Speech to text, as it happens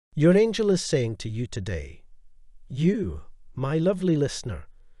Your angel is saying to you today, you, my lovely listener,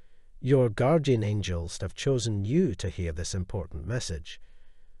 your guardian angels have chosen you to hear this important message.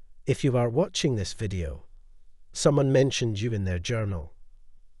 If you are watching this video, someone mentioned you in their journal.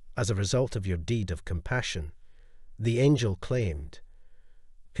 As a result of your deed of compassion, the angel claimed,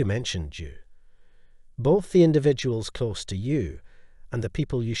 who mentioned you? Both the individuals close to you and the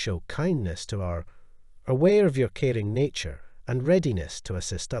people you show kindness to are aware of your caring nature and readiness to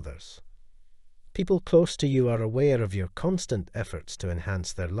assist others. People close to you are aware of your constant efforts to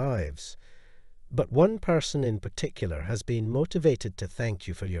enhance their lives, but one person in particular has been motivated to thank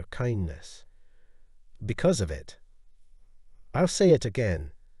you for your kindness. Because of it, I'll say it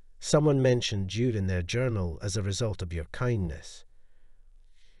again, someone mentioned you in their journal as a result of your kindness.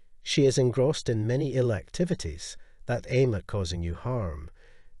 She is engrossed in many ill activities that aim at causing you harm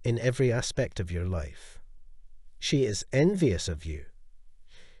in every aspect of your life. She is envious of you.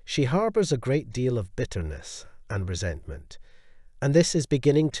 She harbors a great deal of bitterness and resentment, and this is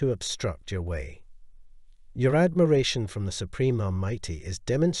beginning to obstruct your way. Your admiration from the Supreme Almighty is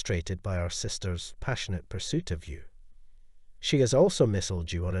demonstrated by our sister's passionate pursuit of you. She has also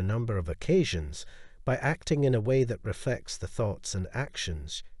missiled you on a number of occasions by acting in a way that reflects the thoughts and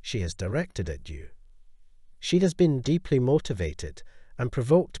actions she has directed at you. She has been deeply motivated and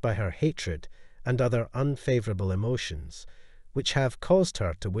provoked by her hatred and other unfavorable emotions, which have caused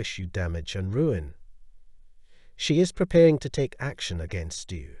her to wish you damage and ruin. She is preparing to take action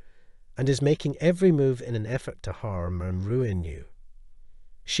against you, and is making every move in an effort to harm and ruin you.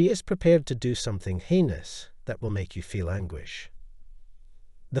 She is prepared to do something heinous that will make you feel anguish.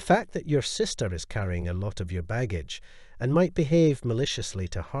 The fact that your sister is carrying a lot of your baggage and might behave maliciously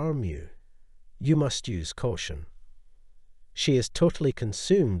to harm you, you must use caution. She is totally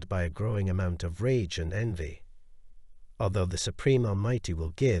consumed by a growing amount of rage and envy. Although the Supreme Almighty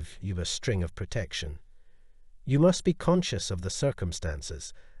will give you a string of protection, you must be conscious of the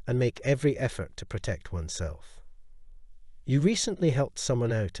circumstances and make every effort to protect oneself. You recently helped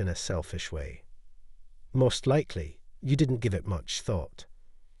someone out in a selfish way. Most likely, you didn't give it much thought.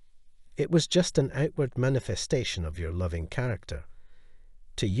 It was just an outward manifestation of your loving character.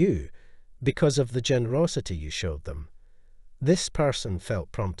 To you, because of the generosity you showed them, this person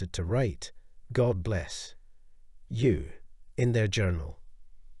felt prompted to write, "God bless you," in their journal.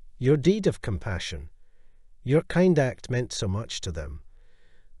 Your deed of compassion, your kind act meant so much to them,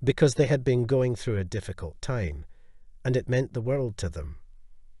 because they had been going through a difficult time, and it meant the world to them.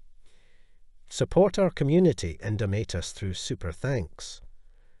 Support our community and donate us through Super Thanks.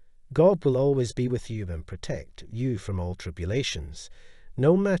 God will always be with you and protect you from all tribulations,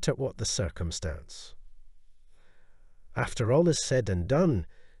 no matter what the circumstance. After all is said and done,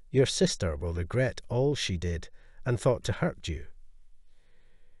 your sister will regret all she did and thought to hurt you.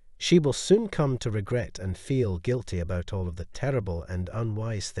 She will soon come to regret and feel guilty about all of the terrible and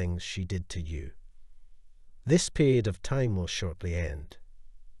unwise things she did to you. This period of time will shortly end.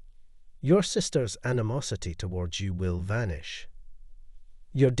 Your sister's animosity towards you will vanish.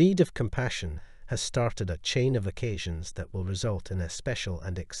 Your deed of compassion has started a chain of occasions that will result in a special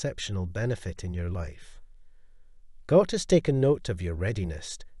and exceptional benefit in your life. God has taken note of your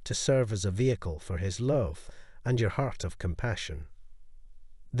readiness to serve as a vehicle for His love and your heart of compassion.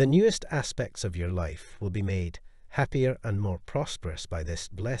 The newest aspects of your life will be made happier and more prosperous by this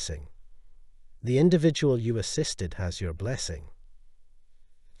blessing. The individual you assisted has your blessing.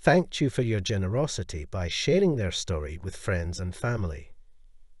 Thanked you for your generosity by sharing their story with friends and family.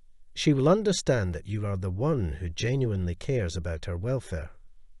 She will understand that you are the one who genuinely cares about her welfare.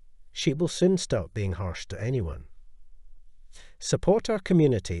 She will soon stop being harsh to anyone. Support our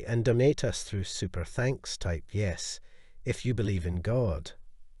community and donate us through Super Thanks. Type yes if you believe in God.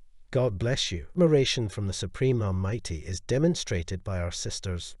 God bless you. Admiration from the Supreme Almighty is demonstrated by our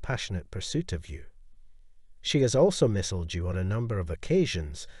sister's passionate pursuit of you. She has also missiled you on a number of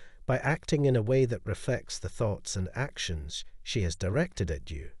occasions by acting in a way that reflects the thoughts and actions she has directed at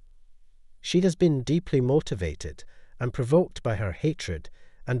you. She has been deeply motivated and provoked by her hatred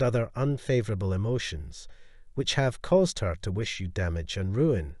and other unfavorable emotions, which have caused her to wish you damage and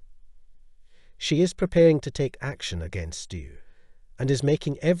ruin. She is preparing to take action against you, and is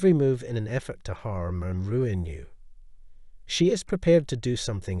making every move in an effort to harm and ruin you. She is prepared to do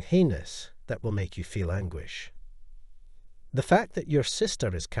something heinous that will make you feel anguish. The fact that your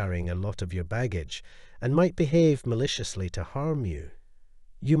sister is carrying a lot of your baggage and might behave maliciously to harm you,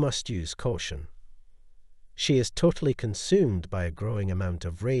 you must use caution. She is totally consumed by a growing amount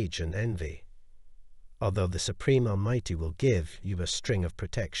of rage and envy. Although the Supreme Almighty will give you a string of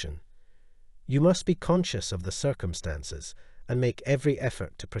protection, you must be conscious of the circumstances and make every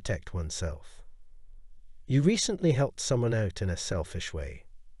effort to protect oneself. You recently helped someone out in a selfish way.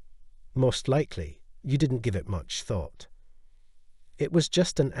 Most likely, you didn't give it much thought. It was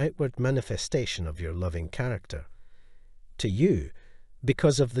just an outward manifestation of your loving character. To you,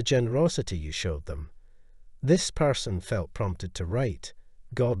 because of the generosity you showed them, this person felt prompted to write,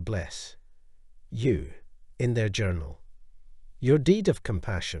 "God bless you," in their journal. Your deed of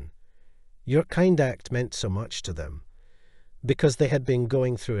compassion, your kind act meant so much to them, because they had been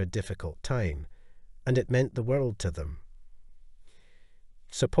going through a difficult time, and it meant the world to them.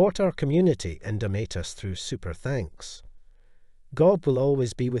 Support our community and donate us through Super Thanks. God will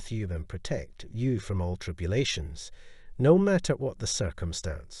always be with you and protect you from all tribulations, no matter what the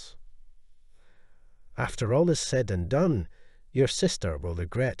circumstance. After all is said and done, your sister will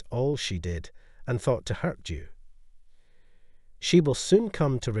regret all she did and thought to hurt you. She will soon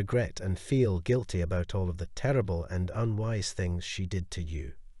come to regret and feel guilty about all of the terrible and unwise things she did to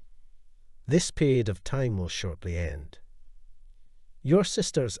you. This period of time will shortly end. Your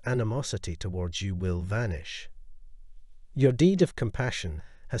sister's animosity towards you will vanish. Your deed of compassion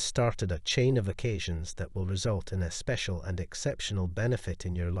has started a chain of occasions that will result in a special and exceptional benefit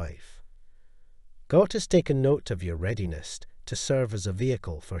in your life. God has taken note of your readiness to serve as a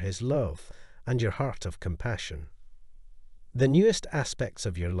vehicle for His love and your heart of compassion. The newest aspects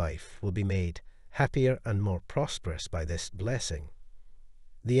of your life will be made happier and more prosperous by this blessing.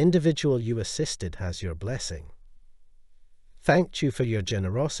 The individual you assisted has your blessing. Thanked you for your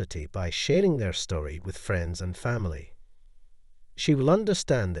generosity by sharing their story with friends and family. She will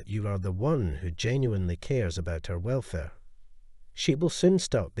understand that you are the one who genuinely cares about her welfare. She will soon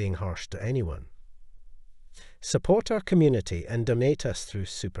stop being harsh to anyone. Support our community and donate us through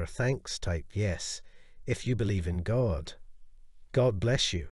Super Thanks. Type yes if you believe in God. God bless you.